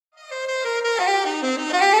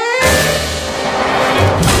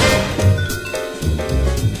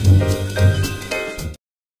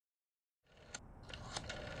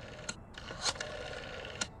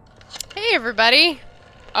buddy.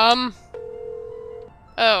 Oh.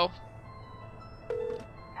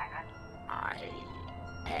 I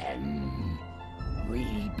am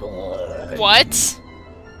reborn. What?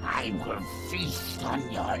 I will feast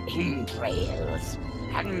on your entrails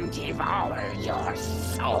and devour your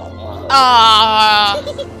soul.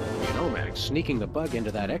 Nomax, sneaking the bug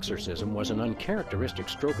into that exorcism was an uncharacteristic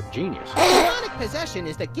stroke of genius. Demonic possession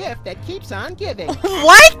is the gift that keeps on giving.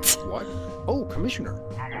 What? What? Oh, Commissioner.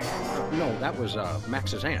 No, that was,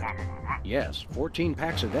 Max's aunt. Yes, 14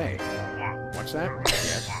 packs a day. What's that?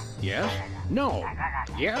 Yes. Yes? No.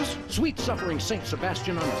 Yes? Sweet Suffering Saint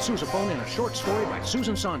Sebastian on the sousaphone in a short story by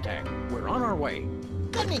Susan Sontag. We're on our way.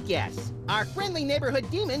 Let me guess. Our friendly neighborhood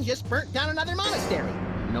demon just burnt down another monastery.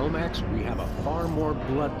 Nomax, we have a far more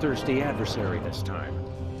bloodthirsty adversary this time.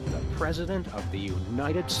 The President of the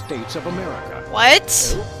United States of America.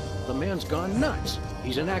 What? The man's gone nuts.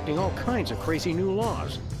 He's enacting all kinds of crazy new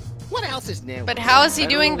laws. What else is new? But how is he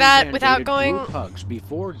doing that without going... Group hugs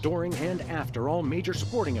before, during, and after all major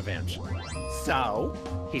sporting events. So?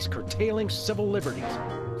 He's curtailing civil liberties,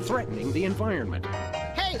 threatening the environment.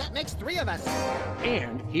 Hey, that makes 3 of us.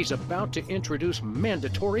 And he's about to introduce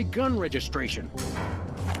mandatory gun registration.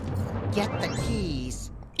 Get the keys.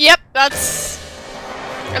 Yep, that's...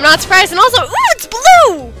 I'm not surprised. And also, ooh, it's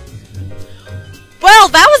blue! Well,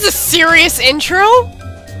 that was a serious intro.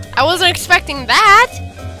 I wasn't expecting that.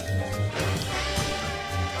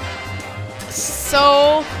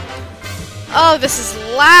 So... Oh, this is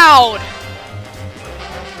loud.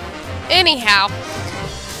 Anyhow.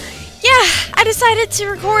 Yeah, I decided to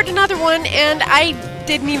record another one, and I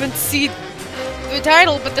didn't even see the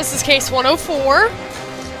title, but this is Case 104.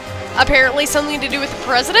 Apparently something to do with the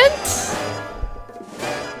president?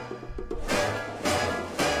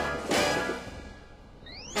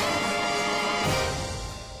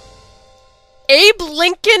 Abe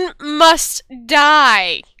Lincoln must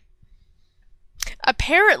die.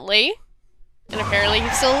 Apparently. And apparently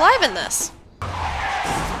he's still alive in this.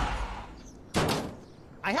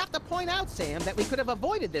 I have to point out, Sam, that we could have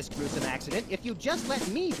avoided this gruesome accident if you just let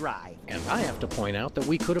me drive. And I have to point out that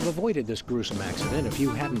we could have avoided this gruesome accident if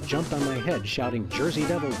you hadn't jumped on my head shouting Jersey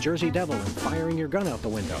Devil, and firing your gun out the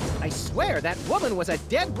window. I swear that woman was a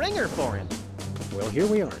dead ringer for him. Well, here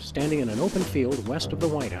we are, standing in an open field west of the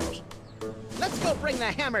White House. Let's go bring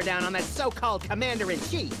the hammer down on that so-called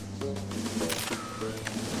commander-in-chief.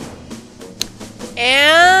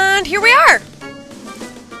 And here we are!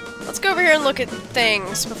 Let's go over here and look at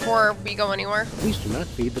things before we go anywhere. Please do not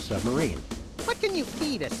feed the submarine. What can you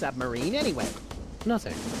feed a submarine, anyway?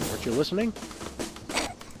 Nothing. Weren't you listening?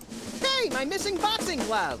 Hey, my missing boxing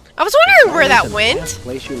glove! I was wondering where that Always went. the last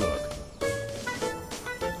place you look.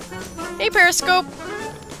 Hey, Periscope.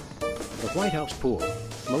 The White House pool.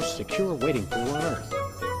 Most secure waiting pool on Earth.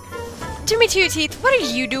 Jimmy Two Teeth, what are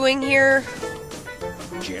you doing here?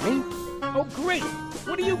 Jimmy? Oh, great!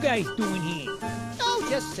 What are you guys doing here? Oh,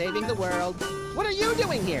 just saving the world. What are you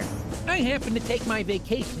doing here? I happen to take my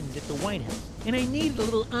vacations at the White House, and I needed a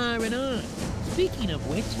little R&R. Speaking of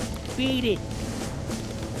which, beat it.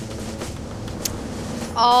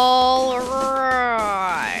 All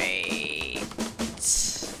right.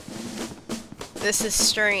 This is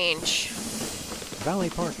strange. Valley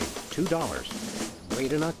parking, $2. Way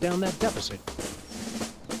to knock down that deficit.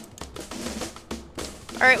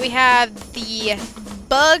 Alright, we have the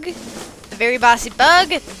bug, the very bossy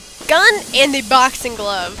bug, gun, and the boxing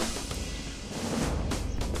glove.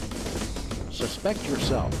 Suspect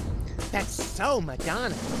yourself. That's so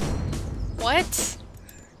Madonna. What?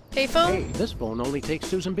 Payphone? Hey, this phone only takes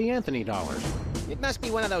Susan B. Anthony dollars. It must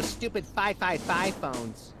be one of those stupid 555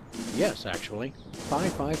 phones. Yes, actually.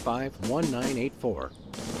 555-1984.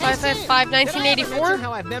 555 Did I ever 1984? mention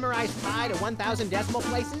how I've memorized pi to 1,000 decimal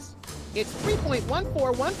places? It's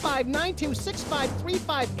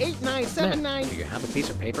 3.14159265358979. Do you have a piece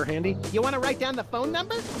of paper handy? You want to write down the phone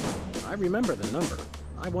number? I remember the number.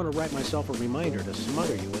 I want to write myself a reminder to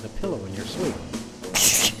smother you with a pillow in your sleep.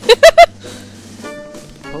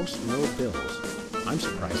 Post no bills. I'm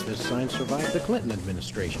surprised this sign survived the Clinton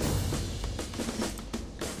administration.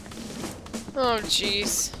 Oh,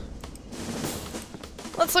 jeez.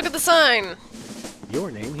 Let's look at the sign.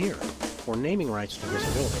 Your name here. For naming rights to this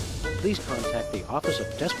building, please contact the Office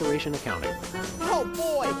of Desperation Accounting. Oh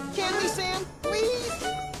boy! Can we, Sam? Please?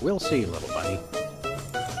 We'll see, little buddy.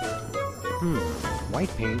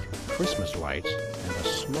 White paint, Christmas lights, and a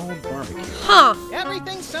small barbecue. Huh.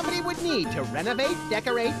 Everything somebody would need to renovate,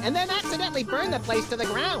 decorate, and then accidentally burn the place to the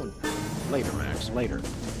ground. Later, Max, later.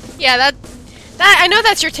 Yeah, that I know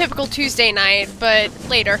that's your typical Tuesday night, but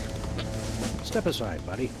later. Step aside,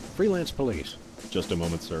 buddy. Freelance police. Just a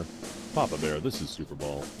moment, sir. Papa Bear, this is Super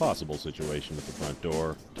Ball. Possible situation at the front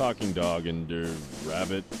door. Talking dog and,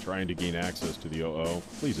 rabbit trying to gain access to the OO.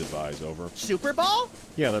 Please advise, over. Super Ball?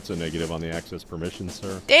 Yeah, that's a negative on the access permissions,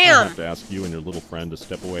 sir. Damn. I'll have to ask you and your little friend to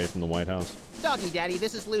step away from the White House. Doggy Daddy,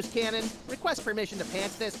 this is Loose Cannon. Request permission to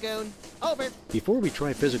pants this goon. Over. Before we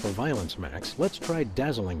try physical violence, Max, let's try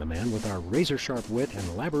dazzling the man with our razor-sharp wit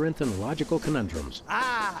and labyrinthine logical conundrums.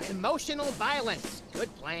 Ah, emotional violence.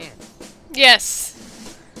 Good plan.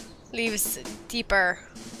 Yes. Leaves deeper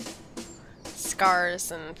scars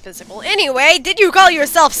and physical. Anyway, did you call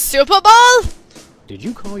yourself Super Ball? Did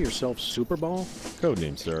you call yourself Super Ball?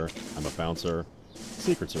 Codename, sir. I'm a bouncer.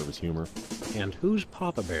 Secret Service humor. And who's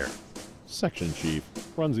Papa Bear? Section chief.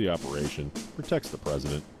 Runs the operation. Protects the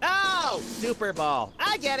president. Oh, Super Ball.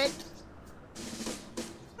 I get it.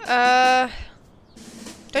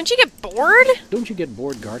 Don't you get bored? Don't you get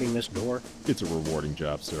bored guarding this door? It's a rewarding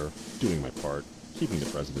job, sir. Doing my part. Keeping the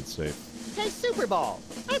president safe. Hey, Super Ball.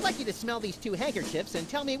 I'd like you to smell these two handkerchiefs and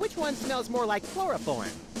tell me which one smells more like chloroform.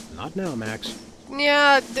 Not now, Max.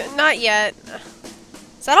 Yeah, not yet.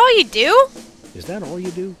 Is that all you do? Is that all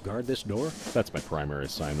you do? Guard this door? That's my primary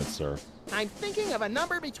assignment, sir. I'm thinking of a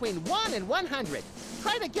number between 1 and 100.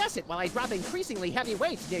 Try to guess it while I drop increasingly heavy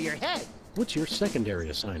weights near your head. What's your secondary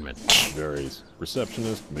assignment? Varies.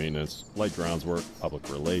 Receptionist, maintenance, light grounds work, public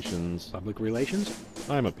relations. Public relations?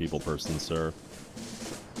 I'm a people person, sir.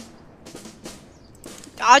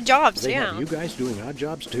 Odd jobs, They yeah. have you guys doing odd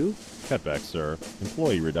jobs too? Cutback, sir.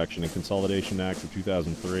 Employee Reduction and Consolidation Act of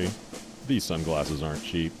 2003. These sunglasses aren't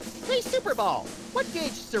cheap. Hey, Super Ball. What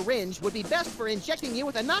gauge syringe would be best for injecting you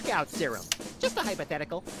with a knockout serum? Just a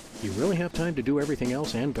hypothetical. You really have time to do everything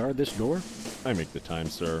else and guard this door? I make the time,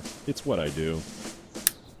 sir. It's what I do.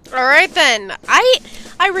 All right then.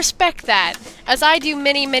 I respect that, as I do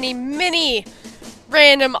many, many, many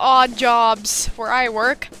random odd jobs where I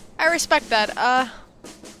work. I respect that.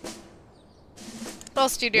 What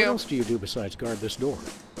else do you What do? else do you do besides guard this door?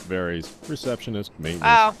 Varies. Receptionist, maintenance,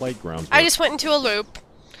 Oh. light grounds work. I just went into a loop.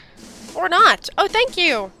 Or not. Oh, thank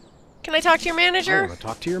you. Can I talk to your I manager? want to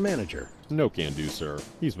talk to your manager. No can do, sir.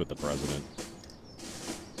 He's with the president.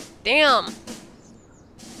 Damn.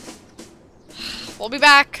 We'll be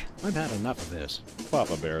back. I've had enough of this.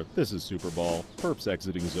 Papa Bear, this is Super Ball. Perps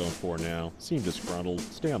exiting Zone 4 now. Seem disgruntled.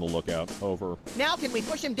 Stay on the lookout. Over. Now can we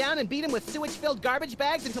push him down and beat him with sewage-filled garbage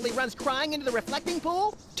bags until he runs crying into the reflecting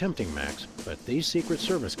pool? Tempting, Max, but these Secret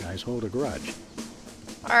Service guys hold a grudge.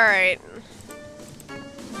 Alright.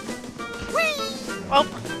 Oh.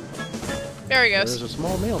 There he goes. There's a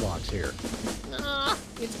small mailbox here.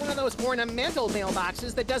 It's one of those ornamental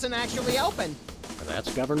mailboxes that doesn't actually open.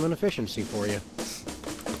 That's government efficiency for you.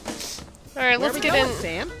 Alright, Where let's we get going, in.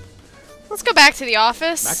 Sam? Let's go back to the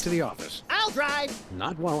office. Back to the office. I'll drive.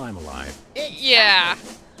 Not while I'm alive. Yeah.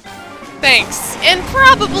 Thanks. And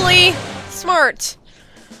probably smart.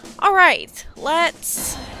 Alright,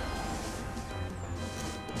 let's...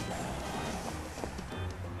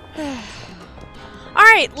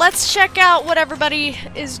 Alright, let's check out what everybody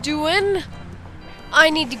is doing. I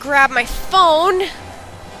need to grab my phone.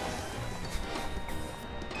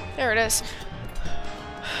 There it is.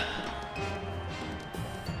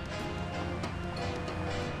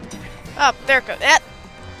 Oh, there it goes.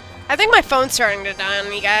 I think my phone's starting to die on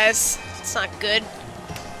me, guys. It's not good.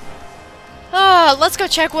 Let's go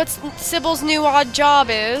check what Sybil's new odd job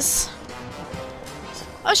is.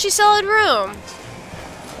 Oh, she's selling room.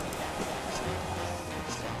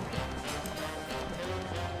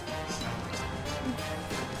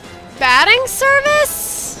 Batting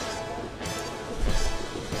service?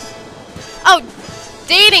 Oh,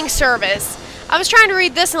 dating service. I was trying to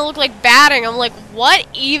read this and it looked like batting. I'm like, what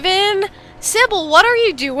even? Sybil, what are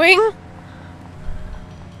you doing?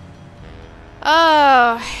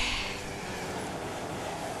 Oh.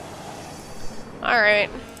 Alright.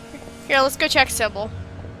 Here, let's go check Sybil.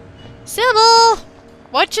 Sybil!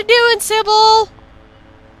 What you doing, Sybil?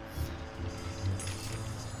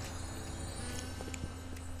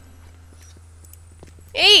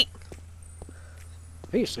 Hey!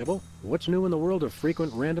 Hey, Sybil. What's new in the world of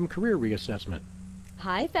frequent random career reassessment?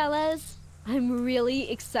 Hi, fellas. I'm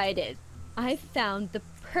really excited. I found the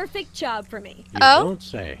perfect job for me. You Oh? don't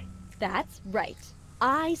say. That's right.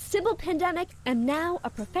 I, Sybil Pandemic, am now a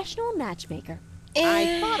professional matchmaker.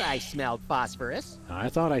 I thought I smelled phosphorus. I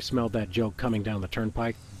thought I smelled that joke coming down the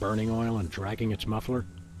turnpike, burning oil and dragging its muffler.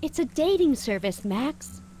 It's a dating service,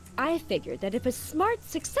 Max. I figured that if a smart,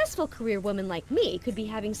 successful career woman like me could be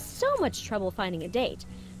having so much trouble finding a date,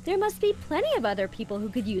 there must be plenty of other people who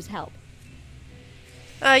could use help.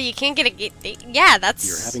 You can't get a... Yeah, that's...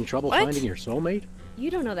 You're having trouble what? finding your soulmate?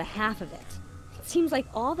 You don't know the half of it. It seems like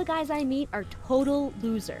all the guys I meet are total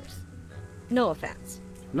losers. No offense.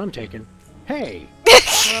 None taken. Hey!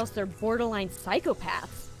 Or else they're borderline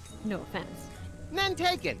psychopaths. No offense. None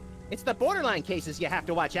taken. It's the borderline cases you have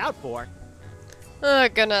to watch out for. Oh,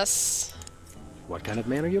 goodness. What kind of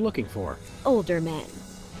man are you looking for? Older men.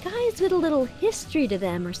 Guys with a little history to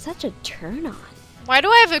them are such a turn-on. Why do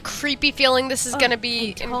I have a creepy feeling this is Oh, gonna be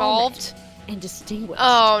and tall involved? And distinguished.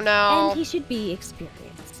 Oh, no. And he should be experienced.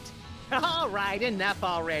 All right, enough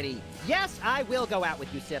already. Yes, I will go out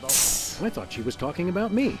with you, Sybil. I thought she was talking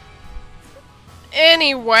about me.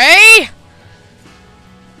 Anyway...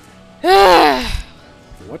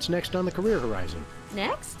 What's next on the career horizon?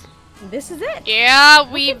 Next, this is it. yeah,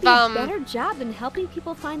 What we've, could be a better job than helping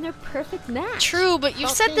people find their perfect match. True, but you've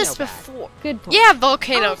said this Volcano God. before. Good point. Yeah,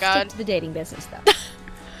 Volcano I'll God. stick to the dating business, though.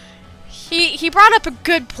 He brought up a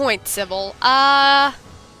good point, Sybil. How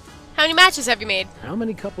many matches have you made? How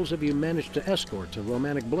many couples have you managed to escort to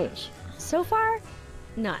romantic bliss? So far,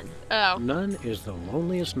 none. Oh. None is the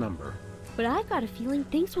loneliest number. But I've got a feeling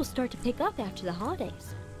things will start to pick up after the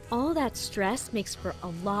holidays. All that stress makes for a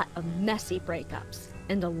lot of messy breakups,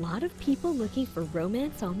 and a lot of people looking for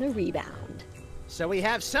romance on the rebound. So we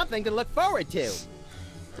have something to look forward to.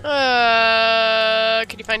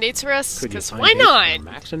 Could you find dates for us? Could you Because find why dates for not?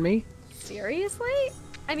 Max and me? Seriously?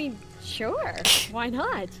 I mean, sure. Why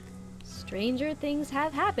not? Stranger things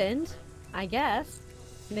have happened, I guess.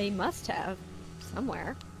 They must have.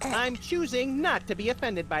 Somewhere. I'm choosing not to be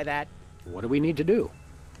offended by that. What do we need to do?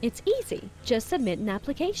 It's easy. Just submit an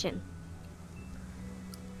application.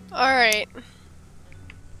 Alright.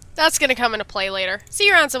 That's gonna come into play later. See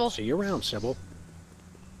you around, Sybil. See you around, Sybil.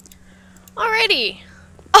 Alrighty.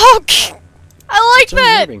 Okay. I like It's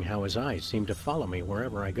that! unnerving how his eyes seem to follow me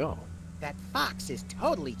wherever I go. That fox is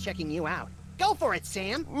totally checking you out. Go for it,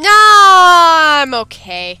 Sam. Nah, I'm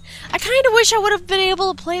okay. I kinda wish I would have been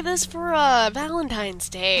able to play this for, Valentine's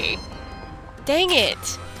Day. Dang it.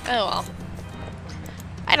 Oh well.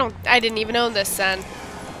 I didn't even own this then.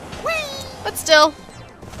 But still.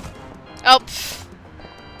 Oh, pff.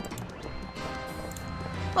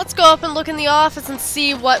 Let's go up and look in the office and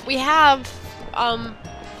see what we have,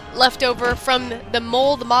 left over from the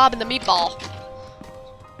mole, the mob, and the meatball.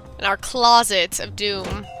 In our closet of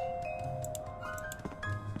doom.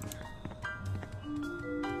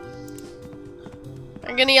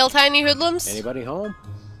 I'm gonna yell tiny hoodlums? Anybody home?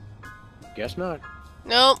 Guess not.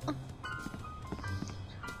 Nope.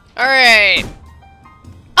 Alright.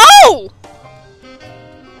 Oh!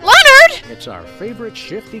 Leonard! It's our favorite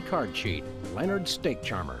shifty card cheat, Leonard Steak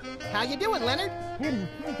Charmer. How you doing, Leonard?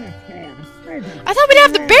 I thought we'd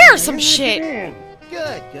have the bear or some shit.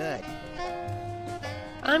 Good, good.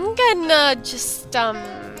 I'm gonna just, yeah.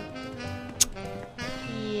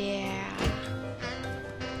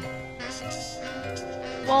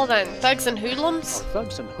 Well then, thugs and Our hoodlums?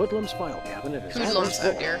 Thugs and Hoodlums file cabinet is Hoodlums, always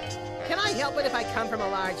oh full. dear. Can I help it if I come from a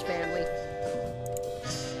large family?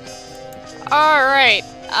 Alright,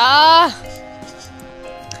 I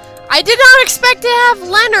did not expect to have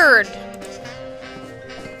Leonard.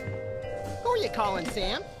 Who are you calling,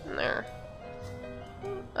 Sam? There.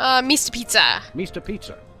 Mr. Pizza. Mr.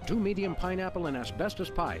 Pizza, 2 medium pineapple and asbestos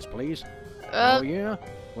pies, please. Uh, Oh, yeah?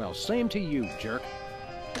 Well, same to you, jerk.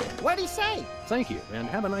 What'd he say? Thank you, and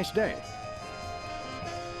have a nice day.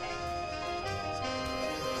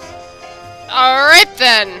 Alright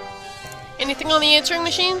then. Anything on the answering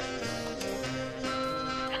machine?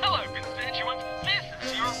 Hello, constituents.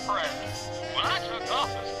 This is your president. When I took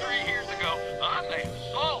office 3 years ago, I made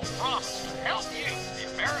a sole promise to help you,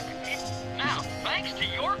 the American people. Now, thanks to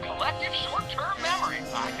your collective short-term memory,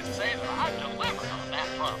 I can say that I've delivered on that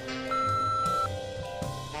promise.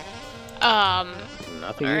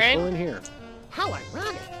 Nothing All right. useful in here. How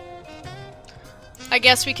ironic. I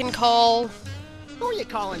guess we can call, Who are you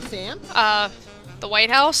calling, Sam? the White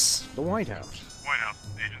House? The White House. White House,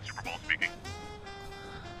 Agent Super Bowl speaking.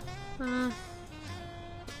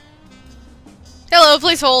 Hello,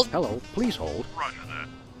 please hold. Hello, please hold. Roger that.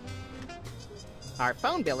 Our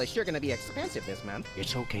phone bill is sure going to be expensive this month.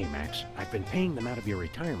 It's okay, Max. I've been paying them out of your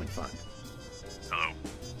retirement fund. Hello.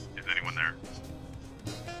 Is anyone there?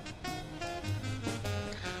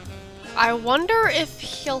 I wonder if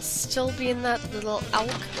he'll still be in that little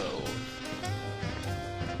alcove.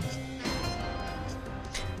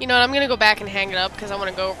 You know what, I'm gonna go back and hang it up because I want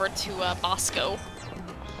to go over to Bosco.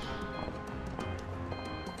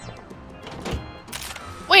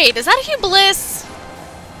 Wait, is that a Hugh Bliss?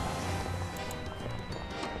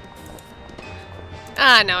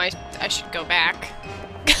 Ah, no, I should go back.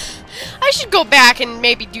 I should go back and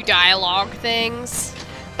maybe do dialogue things.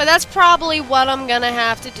 But that's probably what I'm gonna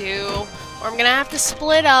have to do Or I'm gonna have to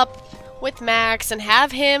split up with Max and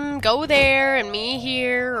have him go there and me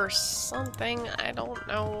here or something. I don't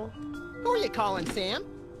know. Who are you calling, Sam?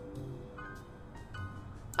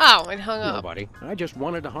 Oh, it hung up. Nobody. I just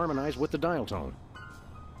wanted to harmonize with the dial tone.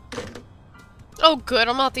 Oh, good.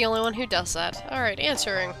 I'm not the only one who does that. Alright,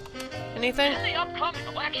 answering. Anything? In the upcoming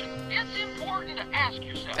election, it's important to ask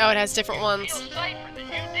yourself. Oh, it has different ones. Feel safer than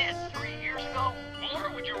you did 3 years ago? Or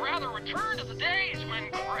would you rather return to the days when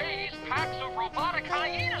crazed packs of robotic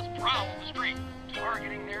hyenas prowl the street,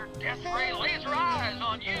 targeting their death ray laser eyes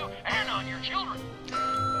on you and on your children?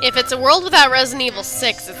 If it's a world without Resident Evil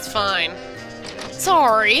 6, it's fine.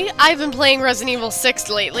 Sorry, I've been playing Resident Evil 6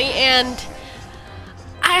 lately, and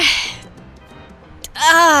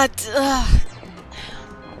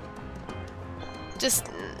just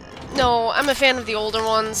no, I'm a fan of the older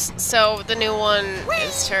ones, so the new one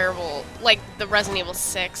is terrible. Like the Resident Evil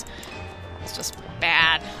 6. It's just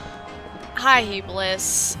bad. Hi,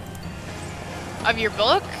 Bliss. Of your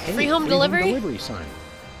book? Hey, Free home delivery? delivery sign.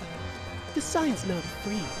 The sign's not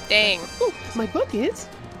free. Dang. Oh, my book is.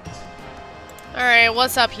 Alright,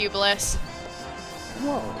 what's up, Bliss?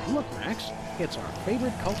 Whoa, look, Max. It's our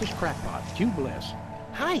favorite cultish crackpot, Hugh Bliss.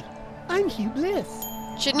 Hi, I'm Hugh Bliss.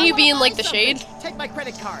 Shouldn't you be in, like, the Something. shade? Take my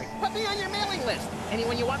credit card. Put me on your mailing list.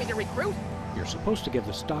 Anyone you want me to recruit? You're supposed to give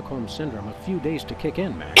the Stockholm Syndrome a few days to kick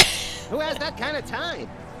in, Max. Who has that kind of time?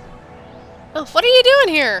 Oh, what are you doing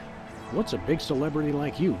here? What's a big celebrity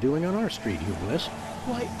like you doing on our street, Hugh Bliss?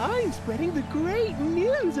 Why, I'm spreading the great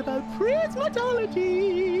news about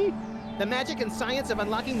prismatology. The magic and science of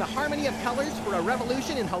unlocking the harmony of colors for a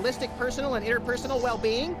revolution in holistic personal and interpersonal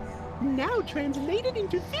well-being? Now translated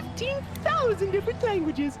into 15,000 different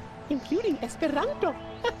languages, including Esperanto.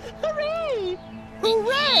 Hooray!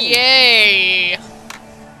 Hooray! Yay!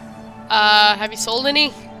 Have you sold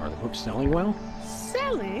any? Are the books selling well?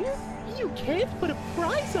 Selling? You can't put a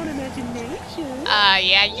price on imagination.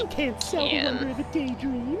 Yeah, You can't sell the can. wonder of a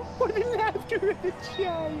daydream or the laughter of a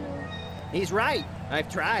child. He's right. I've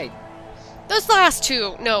tried. Those last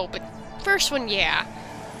two, no, but first one, yeah.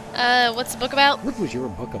 What's the book about? What was your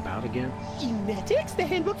book about again? Genetics, the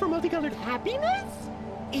handbook for multicolored happiness?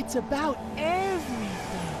 It's about everything.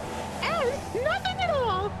 And nothing at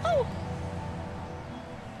all. Oh,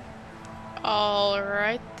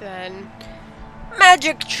 Alright then.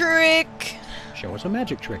 Magic trick! Show us a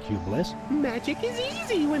magic trick, Hugh Bliss. magic is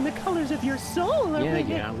easy when the colors of your soul are...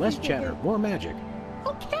 Yeah, less chatter, more magic.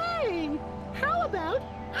 Okay. How about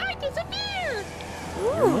I disappear?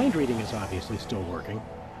 Your mind reading is obviously still working.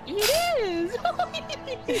 It is.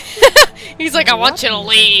 He's like, I want you to Watch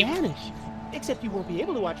me leave. vanish. Except you won't be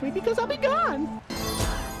able to watch me because I'll be gone.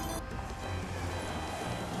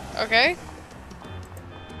 Okay.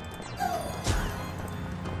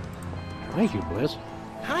 Hi, Hugh Bliss.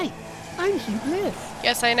 Hi, I'm Hugh Bliss.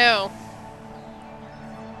 Yes, I know.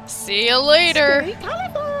 See you later. Stay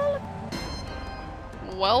colorful.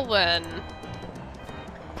 Well then.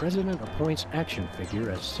 President appoints action figure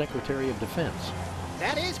as Secretary of Defense.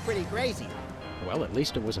 That is pretty crazy. Well, at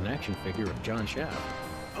least it was an action figure of John Shaft.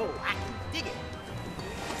 Oh, I can dig it.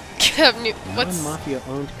 What's...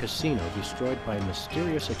 Non-mafia-owned casino destroyed by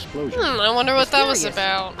mysterious explosion. I wonder what that was Mysterious.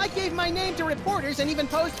 about. I gave my name to reporters and even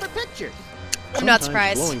posed for pictures. I'm not Sometimes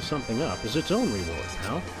surprised. blowing something up is its own reward,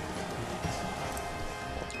 pal.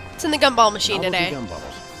 It's in the gumball machine Novelty today.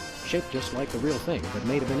 gumballs, shaped just like the real thing, but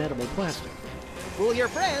made of inedible plastic. Fool your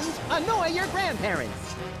friends, annoy your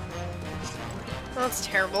grandparents. That's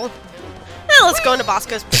terrible. Now let's go into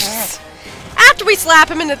Bosco's. After we slap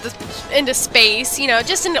him into space, you know,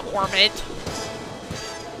 just into orbit.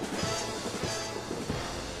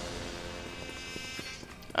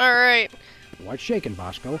 Alright. What's shaking,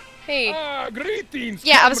 Bosco? Hey. Greetings.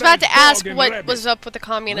 Yeah, I was about to comrades ask Dog and what Rabbit. was up with the I'm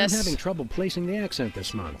communists. having trouble placing the accent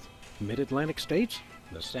this month. Mid-Atlantic states?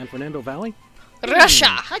 The San Fernando Valley?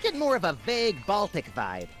 Russia! I get more of a vague Baltic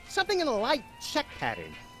vibe. Something in a light Czech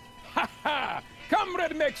pattern. Ha ha!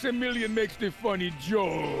 Comrade Maximilian makes the funny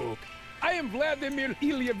joke. I am Vladimir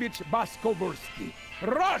Ilyevich Baskobursky,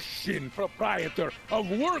 Russian proprietor of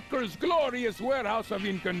Workers' Glorious Warehouse of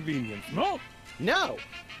Inconvenience, no? No.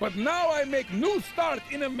 But now I make new start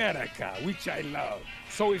in America, which I love.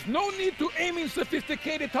 So is no need to aiming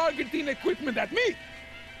sophisticated targeting equipment at me.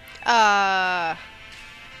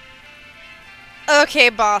 Okay,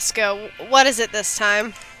 Bosco. What is it this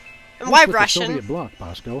time? And why What's with the Russian? Soviet bloc,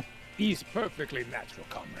 Bosco? Is perfectly natural,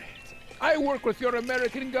 comrades. I work with your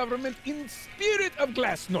American government in spirit of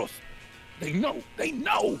glasnost. They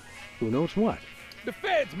know. Who knows what? The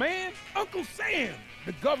feds, man. Uncle Sam.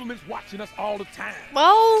 The government's watching us all the time.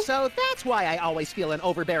 Well, So that's why I always feel an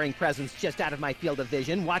overbearing presence just out of my field of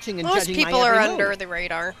vision, watching and most judging people my are every under move. the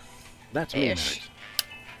radar. That's me, Ish.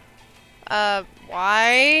 Max.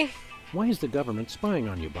 Why? Why is the government spying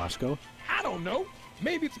on you, Bosco? I don't know.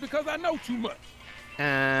 Maybe it's because I know too much.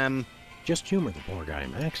 Just humor the poor guy,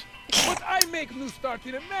 Max. But I make new start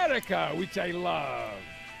in America, which I love.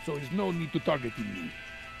 So there's no need to target me.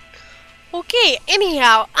 Okay,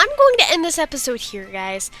 anyhow, I'm going to end this episode here,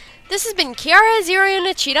 guys. This has been Kiara, Zero, and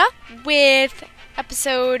Achita with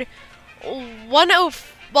episode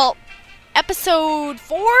episode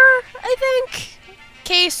 4, I think?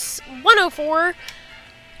 Case 104,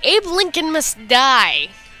 Abe Lincoln Must Die.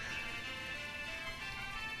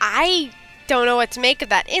 I don't know what to make of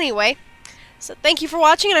that anyway. So thank you for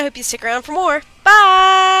watching, and I hope you stick around for more.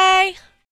 Bye!